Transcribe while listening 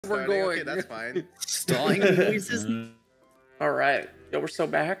We're going. Okay, that's fine. Stalling noises. All right. Yo, we're so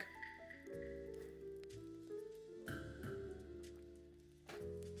back.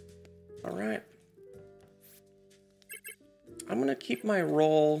 All right. I'm gonna keep my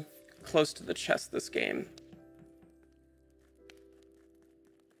roll close to the chest this game.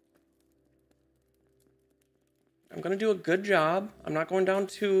 I'm gonna do a good job. I'm not going down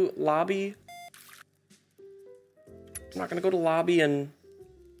to lobby. I'm not gonna go to lobby and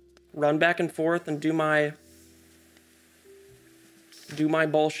run back and forth and do my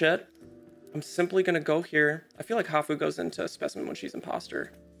bullshit. I'm simply gonna go here. I feel like Hafu goes into specimen when she's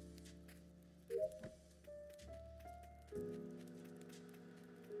imposter.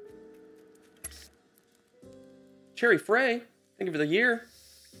 Cherry Frey, thank you for the year.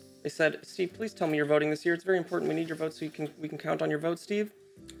 They said, Steve, please tell me you're voting this year. It's very important. We need your vote so we can count on your vote, Steve.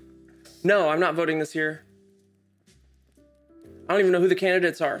 No, I'm not voting this year. I don't even know who the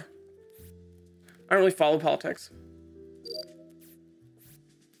candidates are. I don't really follow politics.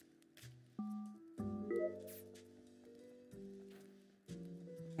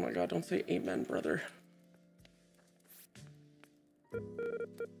 Oh my god, don't say amen, brother.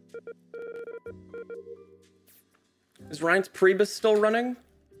 Is Ryan's Priebus still running?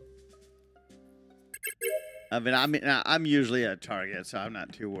 I mean, I'm usually a target, so I'm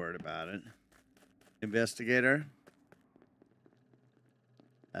not too worried about it. Investigator.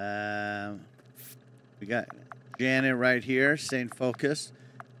 We got Janet right here saying focus,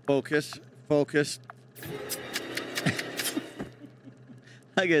 focus, focus.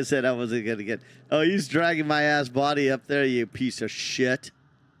 Like I said, I wasn't gonna get. Oh, he's dragging my ass body up there, you piece of shit.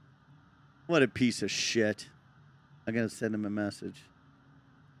 What a piece of shit. I'm gonna send him a message.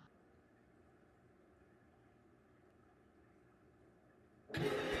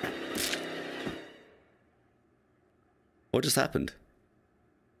 What just happened?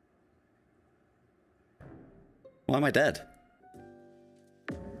 Why am I dead?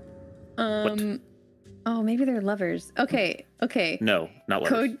 Oh, maybe they're lovers. Okay, okay. No, not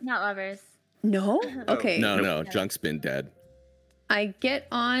lovers. Not lovers. No? Okay. No, Junk's been dead. I get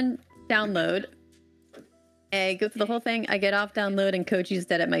on download. I go through the whole thing. I get off download, and Koji's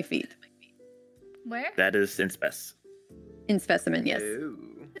dead at my feet. Where? That is in spec. In specimen, yes.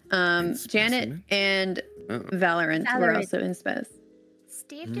 In Janet specimen? and Valorant were also in spec.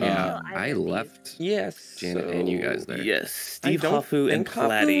 Steve didn't know I left. Yes. Janet and you guys there. Yes, Steve I don't Hafu and think Hafu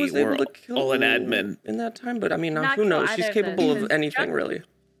Platy was able were to kill all in admin. in that time, but I mean, Not who kill knows? either She's of them, capable of because anything, Junk- really.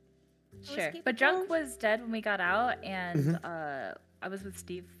 Sure, but Junk was dead when we got out, and I was with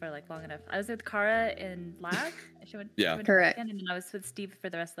Steve for like long enough. I was with Kara in lab. She went Correct. and then I was with Steve for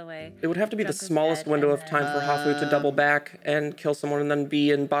the rest of the way. It would have to be Junk the was smallest dead, window and of time then- for Hafu to double back and kill someone and then be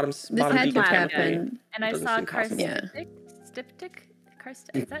in bottom This bottom had deep to camp. happen. And I Doesn't saw seem possible. Styptic.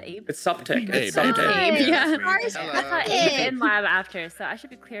 Is that Abe? It's Suptic. Hey, It's baby. Suptic. Abe, yeah. I saw Abe in lab after, so I should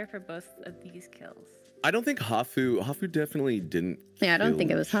be clear for both of these kills. I don't think Hafu definitely didn't. Yeah, I don't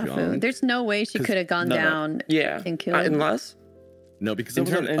think it was kill Hafu. Junk. There's no way she could have gone no. down Yeah. and killed. Unless. No, because In it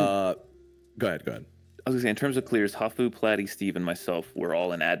was term- go ahead. I was gonna say, in terms of clears, Hafu, Platy, Steve, and myself were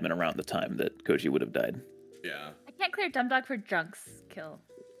all in admin around the time that Koji would have died. Yeah. I can't clear Dumb for Junk's kill.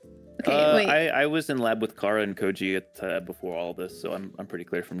 Okay, wait. I was in lab with Kara and Koji at, before all this, so I'm pretty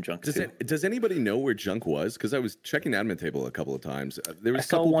clear from Junk too. Does anybody know where Junk was? Because I was checking the admin table a couple of times. There was I a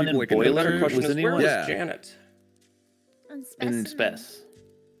saw couple one people in like Boiler. Better question Was is, where anyone? was Yeah. Janet? In spec.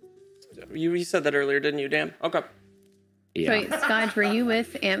 You said that earlier, didn't you, Dan? Okay. Yeah. So wait, Scotch, were you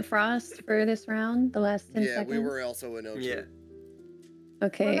with Antfrost for this round? The last 10 Yeah, seconds? we were also in O2. Yeah.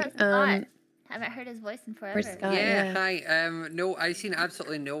 Okay. What about Scott? Haven't heard his voice in forever. Where's Scott? Yeah, Yeah. hi. No, I seen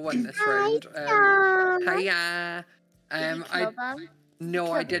absolutely no one this round. Hiya. Did you kill them?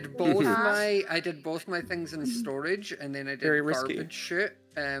 No, I did both my things in storage, and then I did Very risky. garbage shoot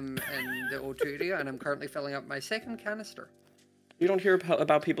in the O2 area, and I'm currently filling up my second canister. You don't hear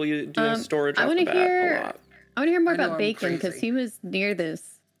about people doing storage I off the wanna bat hear- a lot. I want to hear more I know, about I'm Bacon because crazy. he was near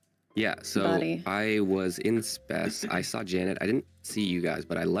this. Yeah, so Body. I was in spec. I saw Janet. I didn't see you guys,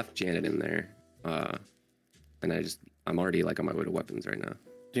 but I left Janet in there. And I'm already like on my way to weapons right now.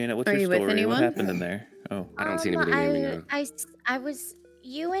 Janet, what's Are your you with story? anyone? What happened in there? Oh, I don't see anybody near me now. I was.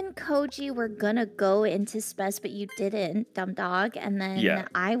 You and Koji were gonna go into spec, but you didn't, dumb dog. And then Yeah.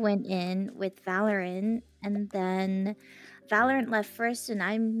 I went in with Valorant, and then Valorant left first, and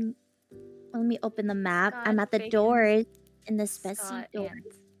I'm. Let me open the map. I'm at the doors in the spec door.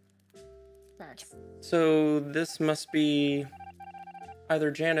 So this must be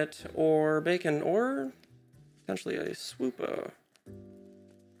either Janet or Bacon or potentially a swooper.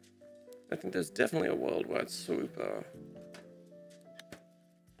 I think there's definitely a worldwide swooper.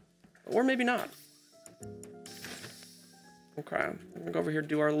 Or maybe not. Okay, I'm gonna go over here and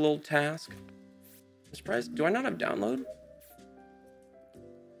do our little task. I'm surprised, do I not have download?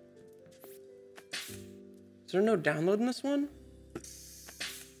 Is there no download in this one?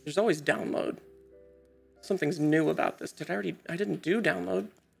 There's always download. Something's new about this. I didn't do download.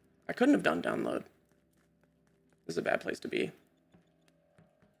 I couldn't have done download. This is a bad place to be.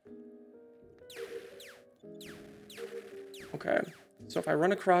 Okay, so if I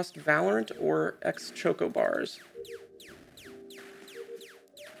run across Valorant or X Choco Bars,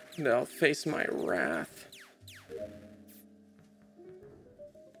 they'll face my wrath.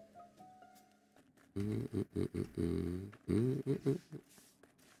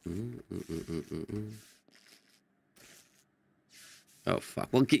 Oh fuck!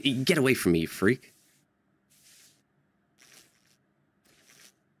 Well, get away from me, you freak!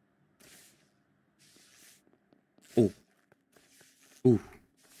 Oh, ooh!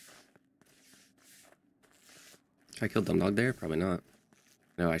 Should I kill Dumb Dog there? Probably not.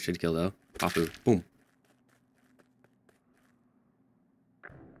 No, I should kill though. Afu, boom.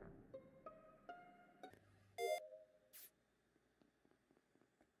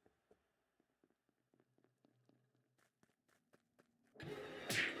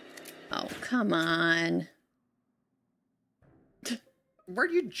 Oh, come on. Were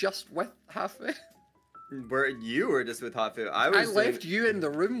you just with Hafu? Where you were just with Hafu. I left you in the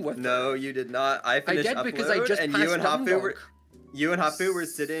room with No, you did not. I finished did upload, because I just and passed you and Dumb Hafu were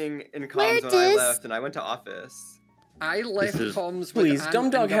sitting in Where comms when I dis? left, and I went to office. I left comms with Please, Dumb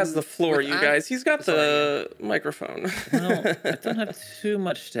Dog has the floor, you guys. He's got the microphone. Well, I don't have too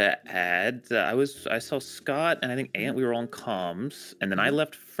much to add. I saw Scott and I think Ant. We were on comms, and then I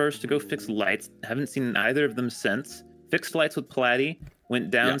left first to go fix lights. Haven't seen either of them since. Fixed lights with Platty. Went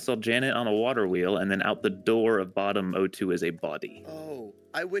down, saw Janet on a water wheel, and then out the door of bottom O2 is a body. Oh,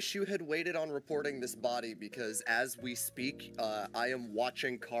 I wish you had waited on reporting this body because as we speak, I am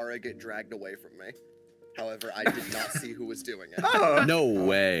watching Kara get dragged away from me. However, I did not see who was doing it. Oh. No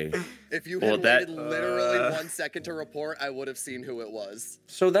way. If you had waited literally 1 second to report, I would have seen who it was.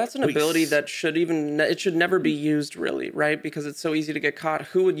 So that's an ability that should never be used, really, right? Because it's so easy to get caught.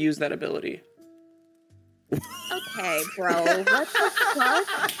 Who would use that ability? Okay, bro. What the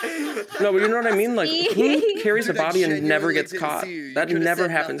fuck? No, but you know what I mean? Like, who carries a body and never gets caught? That never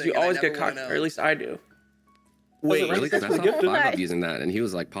happens. You always get caught, or at least I do. Wait, really? Because I saw 5 using that, and he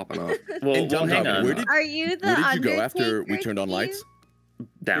was like popping off. Well, hang on. Are you the Where did you go after Undertaker, we turned on Steve? lights?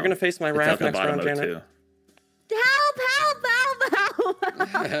 Down. You're gonna face my It's wrath out the next bottom round, of Janet. Help!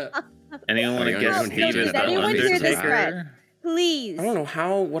 Anyone want to Are you guess guys Steve is the Anyone hear this Undertaker? threat? Please. I don't know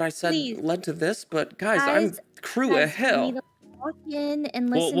how what I said led to this, but guys, Guys, I'm crew of You hell. need to walk in and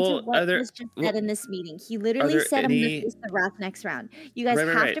listen to what was just said in this meeting. He literally there said, I'm going any- to face the wrath next round. You guys Right,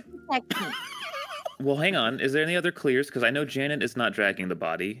 right, have right. to protect me. Well, hang on. Is there any other clears? Because I know Janet is not dragging the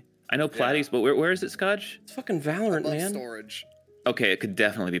body. I know Platty's, but where is it, Scotch? It's fucking Valorant, Above man. storage. Okay, it could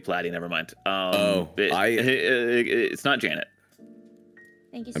definitely be Platty. Never mind. Oh, it's not Janet.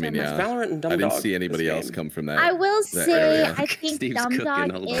 Thank you I so mean, much. yeah. Valorant and Dumb I didn't Dog see anybody this else game. come from that. I will that say, area. I think Steve's Dumb cooking,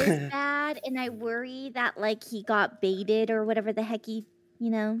 Dog hold is on. bad, and I worry that, like, he got baited or whatever the heck he, you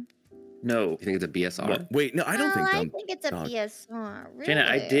know? No. You think it's a BSR? Wait, no, I don't think I Dumb think it's a Dog. BSR. Really? Janet,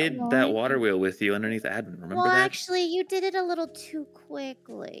 I did Why? that water wheel with you underneath admin. Remember Well, that? actually, you did it a little too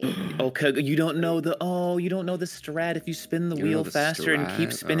quickly. Okay, you don't know the strat. If you spin the You don't know wheel the faster and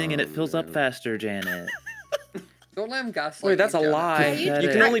keep strat? spinning, and it Oh, fills up man. faster, Janet. Don't let him gaslight Wait, that's you, a Janet. lie. You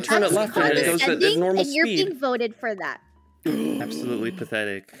Pathetic. can only turn it I'm left and it goes at condescending, normal and you're speed. being voted for that. Absolutely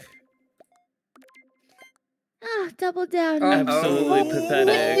pathetic. Ah, double down. Absolutely Oh,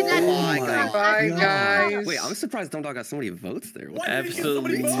 pathetic. that- my God. Bye, guys. Wait, I'm surprised Dumb Dog got so many votes there. What?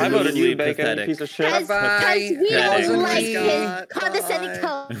 Absolutely, I voted you, Bacon, pathetic. piece of shit. Because Bye. we Pathetic. don't like Scott, his condescending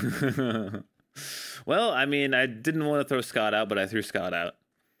tone. Well, I mean, I didn't want to throw Scott out, but I threw Scott out.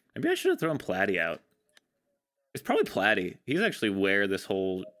 Maybe I should have thrown Platty out. It's probably Platty. He's actually where this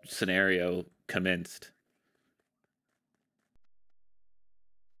whole scenario commenced.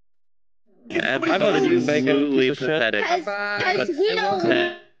 I voted you, Bacon, Absolutely piece of shit. pathetic. Because we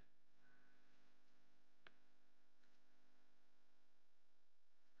don't.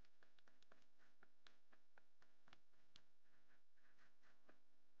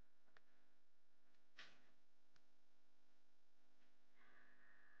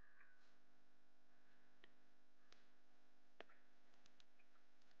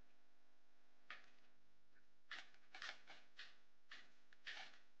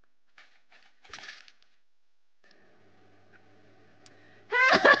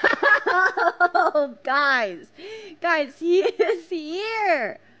 Oh, guys, he is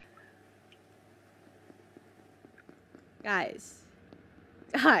here. Guys.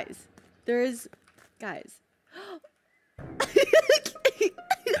 Guys. There's... Guys.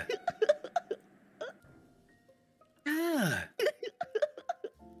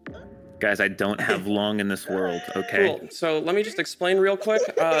 Guys, I don't have long in this world, okay? Cool. So let me just explain real quick.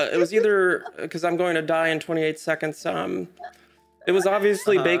 It was either because I'm going to die in 28 seconds. It was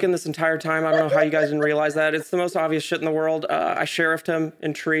obviously Bacon this entire time. I don't know how you guys didn't realize that. It's the most obvious shit in the world. I sheriffed him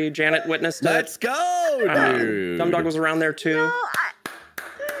in tree. Janet witnessed it. Let's go, dude. Dumb Dog was around there too. No,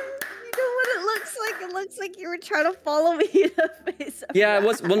 you know what it looks like? It looks like you were trying to follow me in the face. Yeah, it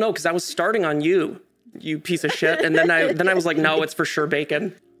was. Well, no, because I was starting on you, you piece of shit, and then I was like, no, it's for sure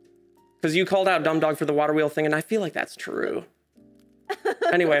Bacon, because you called out Dumb Dog for the water wheel thing, and I feel like that's true.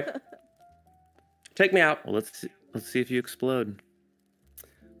 Anyway, take me out. Well, let's see if you explode.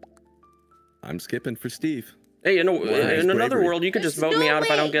 I'm skipping for Steve. Hey, in another bravery. world, you could just vote me out if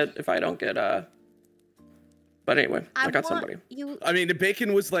I don't get. But anyway, I got somebody. I mean,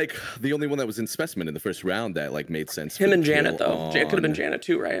 Bacon was like the only one that was in specimen in the first round that like made sense. Him and Janet though. It could have been Janet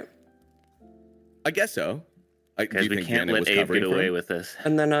too, right? I guess so. Guys, we can't let Abe get away with this.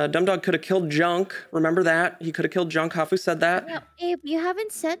 And then Dumb Dog could have killed Junk. Remember that? He could have killed Junk. Hafu said that. No, Abe, you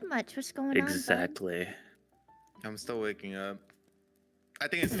haven't said much. What's going on? Exactly. I'm still waking up. I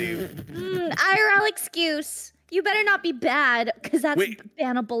think it's Steve. IRL excuse. You better not be bad, because that's a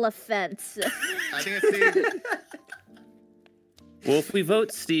bannable offense. I think it's Steve. Well, if we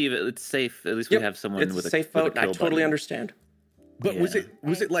vote Steve, it's safe. At least we have someone it's with a safe vote. I totally understand. But was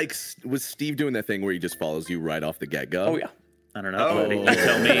it like was Steve doing that thing where he just follows you right off the get go? Oh yeah. I don't know. Buddy. You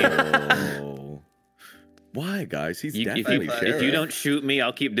tell me. Why, guys? He's if definitely if you don't shoot me,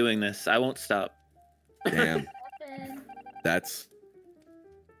 I'll keep doing this. I won't stop. Damn. That's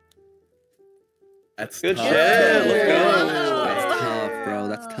good tough. shit. Let's go. That's tough, bro.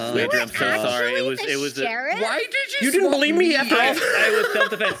 That's tough. Major, I'm so sorry. It was. Why did You didn't believe me after all? I was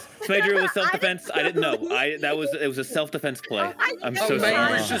self-defense. Major, it was self-defense. I didn't know. It was a self-defense play. I'm so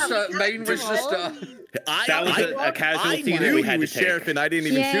sorry. Main was just that was a casualty that we had to take. Sheriff, and I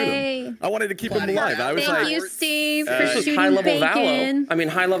didn't even shoot him. I wanted to keep him alive. I was Thank like, you, Steve, for This was shooting high level Bacon. Valo. I mean,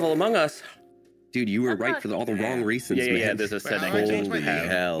 high level Among Us. Dude, you were right for all the wrong reasons, man. Yeah, there's a setting. holy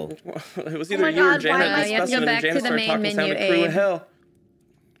hell. It was Oh either my you or God, Janet. why- and you have to go Specimen, back and to Janet the started main talking, sounded menu, crew of Abe. hell.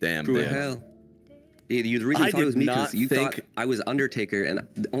 Damn, Crew of damn. hell. Yeah, the reason you thought it was me because you thought I was Undertaker, and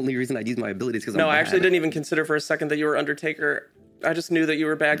the only reason I'd use my abilities because No, I'm I actually bad. didn't even consider for a second that you were Undertaker. I just knew that you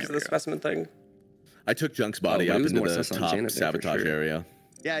were bad because of the Specimen thing. I took Junk's body but it up was into more the sus on top Janet there for sabotage sure. area.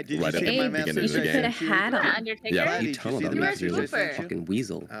 Yeah, did Right you at see the my beginning message? of the You should game. have had him. Undertaker. Yeah. You tell him about Where's that. You're Cooper? a fucking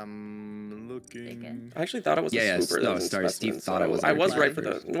weasel. I'm looking. I actually thought it was a swooper. No, that was sorry, Specimen, Steve thought I was. I was right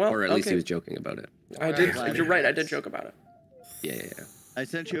Undertaker for those. Well, or at least okay. he was joking about it. I did. You're right. I did joke about it. Yeah. I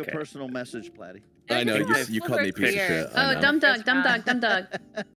sent you a personal message, Platty. I know, you called me a piece of shit. I Oh, know. Dumb Dog.